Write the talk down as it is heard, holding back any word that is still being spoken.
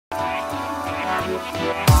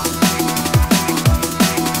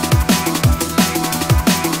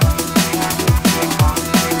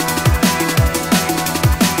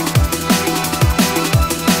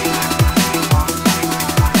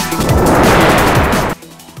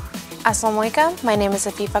Assalamu alaikum, my name is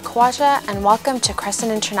Afifa Khawaja and welcome to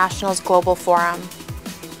Crescent International's Global Forum.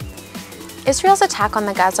 Israel's attack on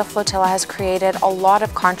the Gaza Flotilla has created a lot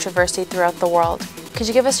of controversy throughout the world. Could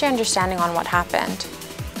you give us your understanding on what happened?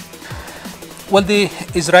 Well, the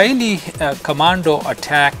Israeli commando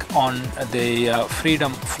attack on the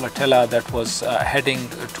Freedom Flotilla that was heading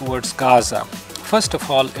towards Gaza, first of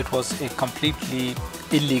all, it was a completely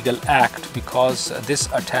illegal act because this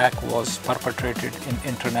attack was perpetrated in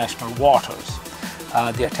international waters.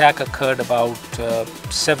 The attack occurred about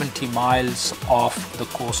 70 miles off the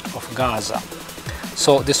coast of Gaza.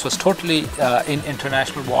 So this was totally in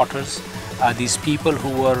international waters. These people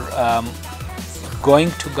who were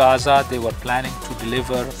going to Gaza, they were planning to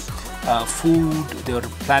deliver food, they were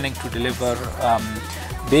planning to deliver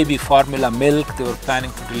baby formula milk, they were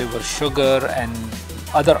planning to deliver sugar and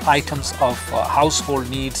other items of household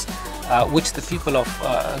needs which the people of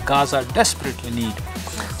Gaza desperately need.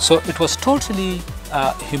 So it was totally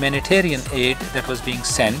humanitarian aid that was being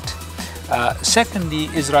sent. Secondly,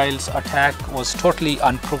 Israel's attack was totally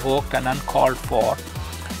unprovoked and uncalled for.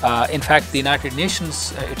 In fact, the United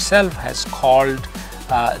Nations itself has called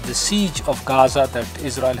the siege of Gaza that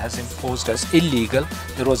Israel has imposed as illegal.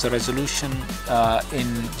 There was a resolution in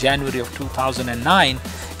January of 2009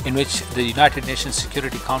 in which the United Nations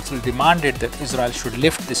Security Council demanded that Israel should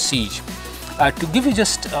lift the siege. To give you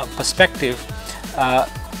just perspective,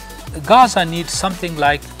 Gaza needs something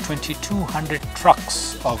like 2,200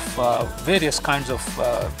 trucks of various kinds of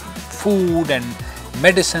food and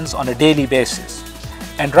medicines on a daily basis.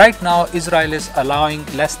 And right now, Israel is allowing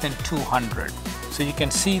less than 200. So you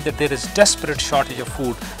can see that there is desperate shortage of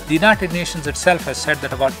food. The United Nations itself has said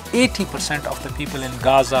that about 80% of the people in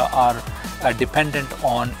Gaza are dependent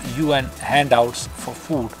on UN handouts for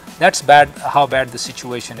food. That's bad, how bad the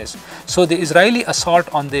situation is. So the Israeli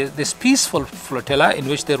assault on this peaceful flotilla, in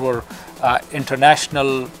which there were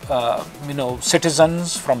international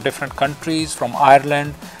citizens from different countries, from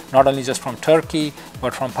Ireland, not only just from Turkey,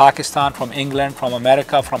 but from Pakistan, from England, from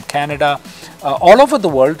America, from Canada, all over the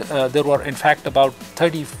world. There were in fact about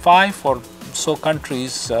 35 or so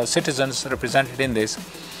countries, citizens represented in this.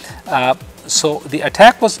 So the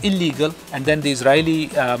attack was illegal, and then the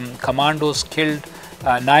Israeli commandos killed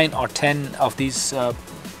 9 or 10 of these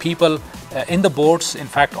people in the boats. In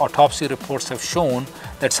fact, autopsy reports have shown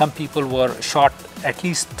that some people were shot at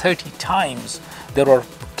least 30 times. There were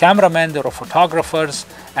cameramen, there were photographers,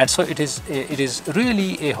 and so it is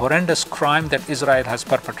really a horrendous crime that Israel has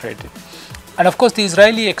perpetrated. And of course, the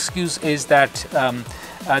Israeli excuse is that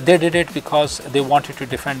they did it because they wanted to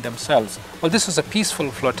defend themselves. Well, this was a peaceful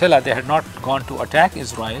flotilla. They had not gone to attack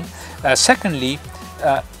Israel. Secondly,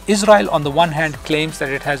 Israel on the one hand claims that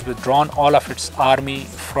it has withdrawn all of its army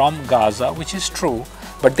from Gaza, which is true,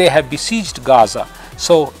 but they have besieged Gaza.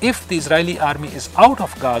 So if the Israeli army is out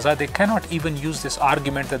of Gaza, they cannot even use this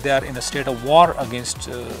argument that they are in a state of war against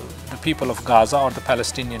the people of Gaza or the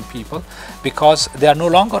Palestinian people, because they are no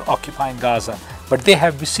longer occupying Gaza, but they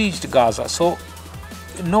have besieged Gaza. So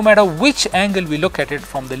no matter which angle we look at it,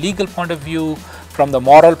 from the legal point of view, from the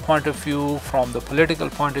moral point of view, from the political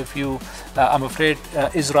point of view, I'm afraid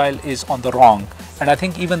Israel is on the wrong. And I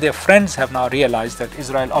think even their friends have now realized that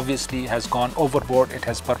Israel obviously has gone overboard. It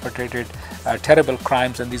has perpetrated terrible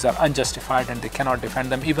crimes, and these are unjustified and they cannot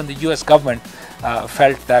defend them. Even the US government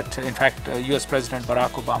felt that, in fact, US President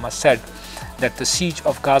Barack Obama said that the siege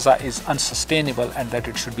of Gaza is unsustainable and that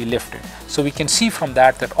it should be lifted. So we can see from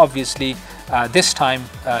that that obviously this time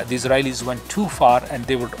the Israelis went too far, and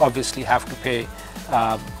they would obviously have to pay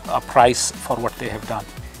a price for what they have done.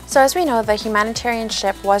 So as we know, the humanitarian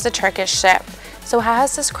ship was a Turkish ship. So how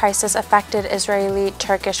has this crisis affected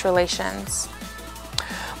Israeli-Turkish relations?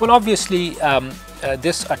 Well, obviously,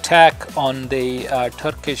 this attack on the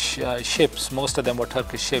Turkish ships, most of them were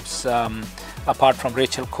Turkish ships, apart from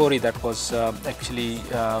Rachel Corrie, that was actually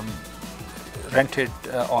rented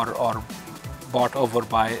or bought over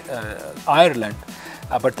by Ireland.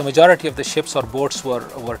 But the majority of the ships or boats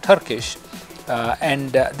were Turkish.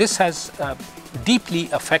 And this has deeply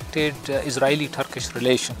affected Israeli-Turkish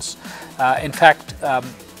relations. In fact,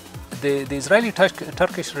 the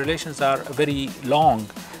Israeli-Turkish relations are very long.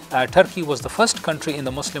 Turkey was the first country in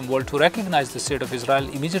the Muslim world to recognize the state of Israel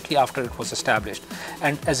immediately after it was established.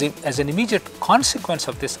 And as an immediate consequence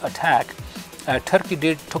of this attack,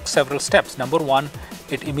 Turkey took several steps. Number one,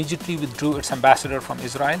 it immediately withdrew its ambassador from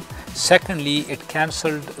Israel. Secondly, it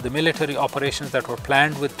cancelled the military operations that were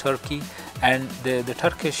planned with Turkey, and the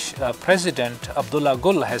Turkish President Abdullah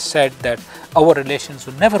Gül has said that our relations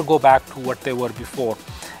will never go back to what they were before.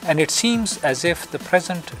 And it seems as if the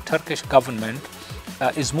present Turkish government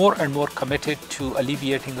is more and more committed to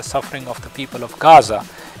alleviating the suffering of the people of Gaza.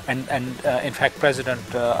 And in fact, President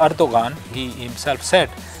Erdogan, he himself said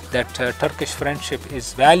that Turkish friendship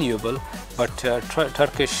is valuable, but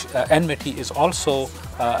Turkish enmity is also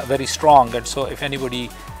very strong. And so if anybody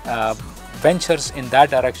ventures in that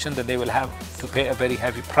direction, then they will have to pay a very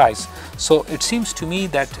heavy price. So it seems to me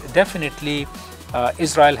that definitely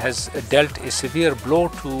Israel has dealt a severe blow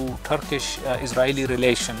to Turkish-Israeli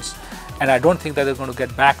relations. And I don't think that they're going to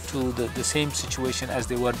get back to the same situation as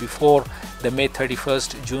they were before the May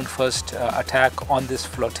 31st, June 1st attack on this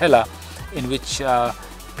flotilla, in which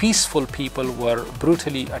peaceful people were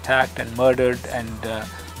brutally attacked and murdered and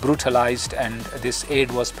brutalized, and this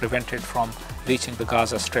aid was prevented from reaching the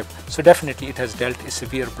Gaza Strip. So definitely it has dealt a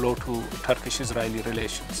severe blow to Turkish-Israeli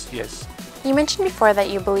relations, yes. You mentioned before that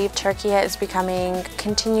you believe Turkey is becoming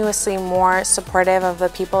continuously more supportive of the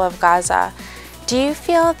people of Gaza. Do you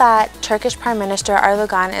feel that Turkish Prime Minister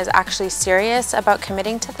Erdogan is actually serious about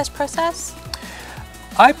committing to this process?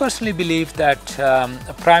 I personally believe that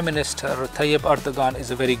Prime Minister Tayyip Erdogan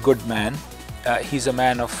is a very good man. He's a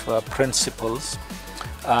man of principles,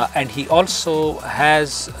 and he also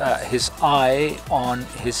has his eye on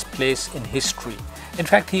his place in history. In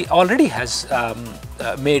fact, he already has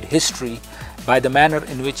made history by the manner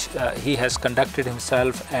in which he has conducted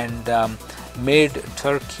himself and made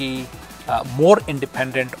Turkey more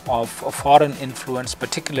independent of foreign influence,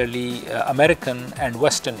 particularly American and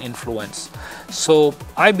Western influence. So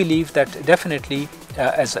I believe that definitely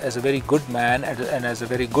as a very good man and as a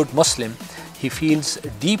very good Muslim, he feels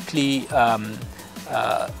deeply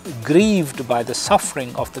grieved by the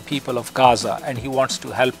suffering of the people of Gaza, and he wants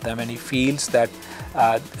to help them, and he feels that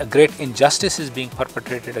a great injustice is being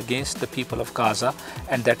perpetrated against the people of Gaza,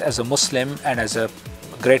 and that as a Muslim and as a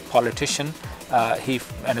great politician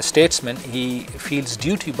and a statesman, he feels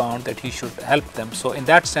duty bound that he should help them. So in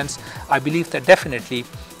that sense, I believe that definitely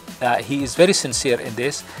he is very sincere in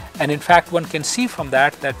this, and in fact one can see from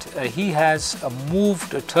that he has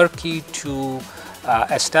moved Turkey to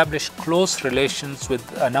establish close relations with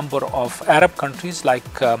a number of Arab countries.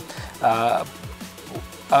 Like a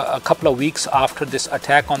couple of weeks after this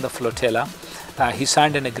attack on the flotilla, he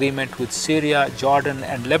signed an agreement with Syria, Jordan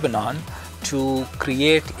and Lebanon to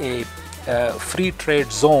create a free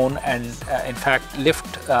trade zone and in fact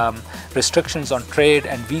lift restrictions on trade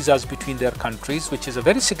and visas between their countries, which is a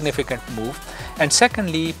very significant move. And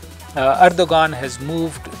secondly, Erdogan has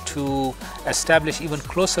moved to establish even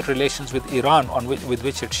closer relations with Iran, with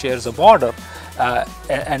which it shares a border,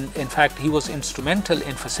 and in fact he was instrumental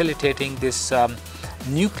in facilitating this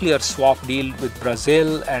nuclear swap deal with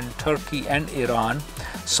Brazil and Turkey and Iran.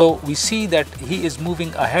 So we see that he is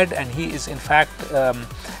moving ahead, and he is in fact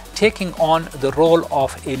taking on the role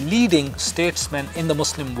of a leading statesman in the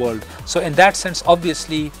Muslim world. So in that sense,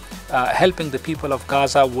 obviously helping the people of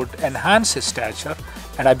Gaza would enhance his stature,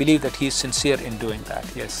 and I believe that he is sincere in doing that,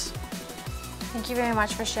 yes. Thank you very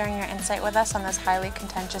much for sharing your insight with us on this highly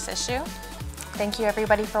contentious issue. Thank you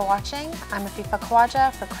everybody for watching. I'm Afifa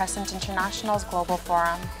Khawaja for Crescent International's Global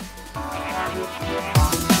Forum.